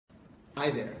Hi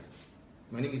there,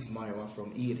 my name is Maiwa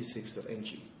from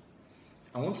e86.ng.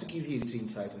 I want to give you a little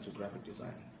insight into graphic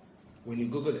design. When you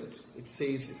Google it, it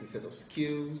says it's a set of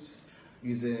skills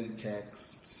using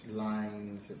texts,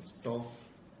 lines, and stuff.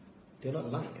 They're not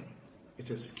lying. It's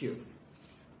a skill.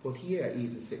 But here at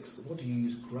e86, what do you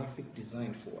use graphic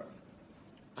design for?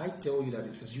 I tell you that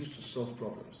it is used to solve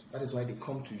problems. That is why they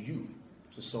come to you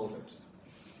to solve it.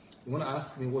 You want to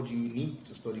ask me what do you need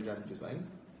to study graphic design?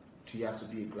 Do you have to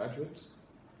be a graduate?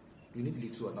 You need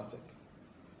little or nothing.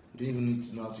 You don't even need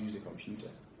to know how to use a computer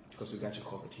because we got you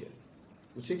covered here.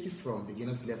 We'll take you from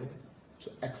beginner's level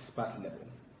to expert level.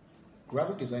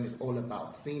 Graphic design is all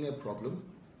about seeing a problem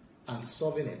and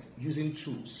solving it using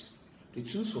tools. The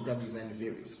tools for graphic design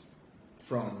varies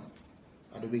from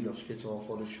Adobe Illustrator,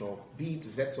 Photoshop, be it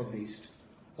vector-based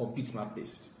or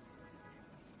bitmap-based.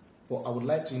 But I would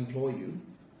like to implore you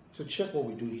to check what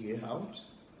we do here out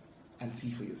and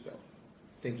see for yourself.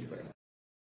 Thank you very much.